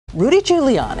Rudy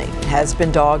Giuliani has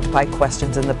been dogged by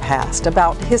questions in the past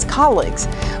about his colleagues.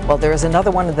 Well, there is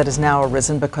another one that has now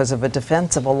arisen because of a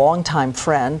defense of a longtime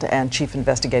friend, and Chief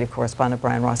Investigative Correspondent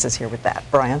Brian Ross is here with that.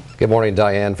 Brian? Good morning,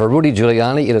 Diane. For Rudy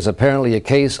Giuliani, it is apparently a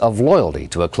case of loyalty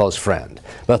to a close friend.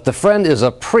 But the friend is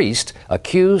a priest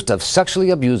accused of sexually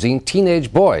abusing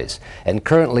teenage boys and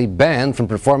currently banned from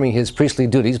performing his priestly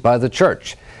duties by the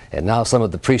church. And now some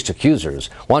of the priest accusers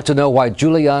want to know why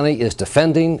Giuliani is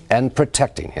defending and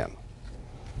protecting him.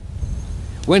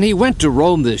 When he went to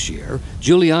Rome this year,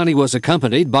 Giuliani was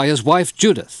accompanied by his wife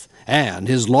Judith and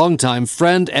his longtime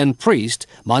friend and priest,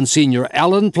 Monsignor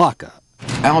Alan Plaka.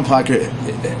 Alan Plaka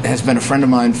has been a friend of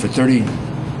mine for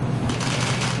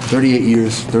 38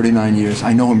 years, 39 years.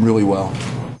 I know him really well.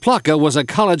 Plaka was a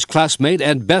college classmate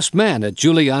and best man at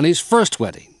Giuliani's first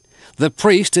wedding, the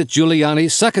priest at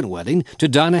Giuliani's second wedding to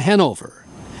Dinah Hanover.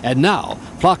 And now,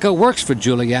 Plaka works for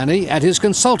Giuliani at his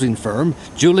consulting firm,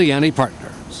 Giuliani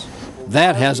Partners.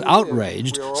 That has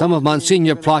outraged some of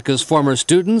Monsignor Plaka's former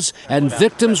students and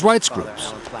victims' rights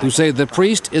groups, who say the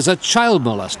priest is a child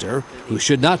molester who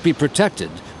should not be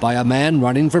protected by a man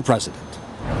running for president.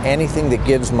 Anything that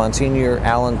gives Monsignor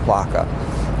Alan Plaka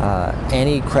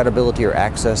any credibility or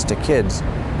access to kids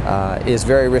is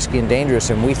very risky and dangerous,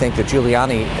 and we think that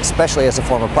Giuliani, especially as a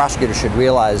former prosecutor, should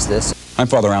realize this. I'm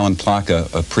Father Alan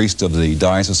Plaka, a priest of the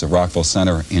Diocese of Rockville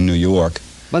Center in New York.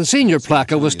 Monsignor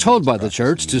Plaka was told by the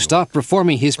church to stop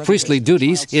performing his priestly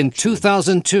duties in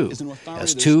 2002,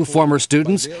 as two former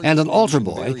students and an altar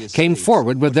boy came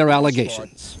forward with their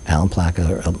allegations. Alan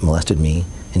Plaka molested me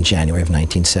in January of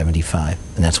 1975,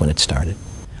 and that's when it started.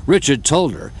 Richard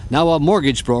Tollner, now a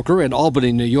mortgage broker in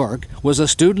Albany, New York, was a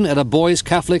student at a boys'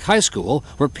 Catholic high school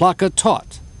where Plaka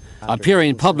taught.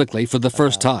 Appearing publicly for the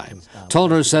first time,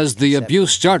 Tollner says the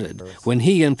abuse started when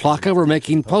he and Plaka were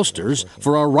making posters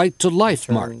for a Right to Life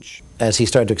march. As he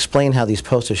started to explain how these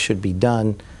posters should be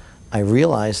done, I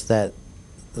realized that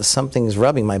something's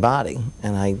rubbing my body,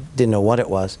 and I didn't know what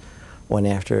it was, when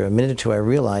after a minute or two I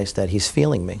realized that he's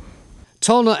feeling me.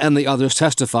 Tollner and the others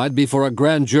testified before a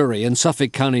grand jury in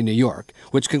Suffolk County, New York,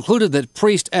 which concluded that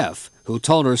Priest F., who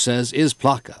Tollner says is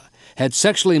Plaka, had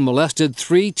sexually molested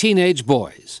 3 teenage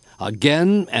boys,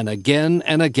 again and again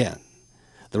and again.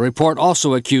 The report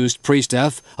also accused Priest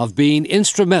F. of being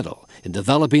instrumental in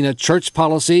developing a church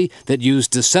policy that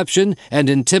used deception and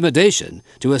intimidation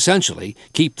to essentially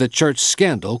keep the church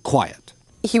scandal quiet.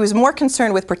 He was more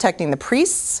concerned with protecting the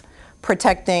priests,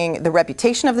 protecting the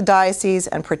reputation of the diocese,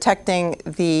 and protecting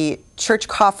the church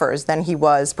coffers than he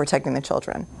was protecting the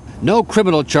children. No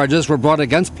criminal charges were brought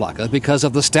against Plaka because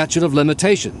of the statute of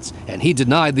limitations, and he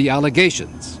denied the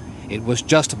allegations. It was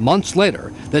just months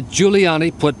later that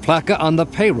Giuliani put Plaka on the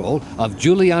payroll of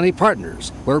Giuliani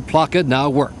Partners, where Plaka now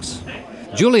works.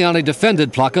 Giuliani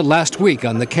defended Plaka last week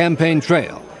on the campaign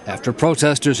trail after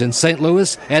protesters in St.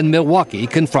 Louis and Milwaukee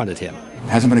confronted him.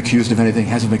 Hasn't been accused of anything,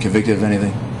 hasn't been convicted of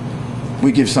anything.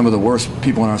 We give some of the worst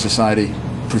people in our society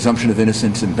presumption of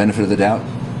innocence and benefit of the doubt.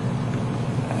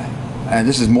 And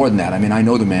this is more than that. I mean, I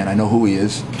know the man, I know who he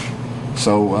is,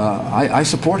 so I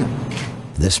support him.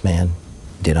 This man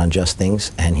did unjust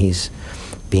things, and he's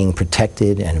being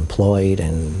protected and employed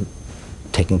and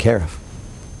taken care of.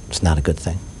 It's not a good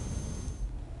thing.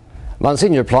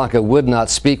 Monsignor Plaka would not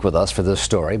speak with us for this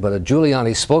story, but a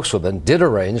Giuliani spokeswoman did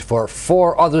arrange for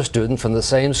 4 other students from the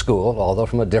same school, although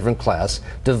from a different class,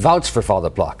 to vouch for Father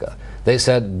Plaka. They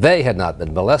said they had not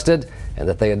been molested and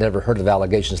that they had never heard of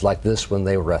allegations like this when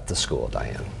they were at the school.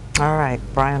 Diane. All right,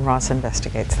 Brian Ross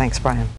investigates. Thanks, Brian.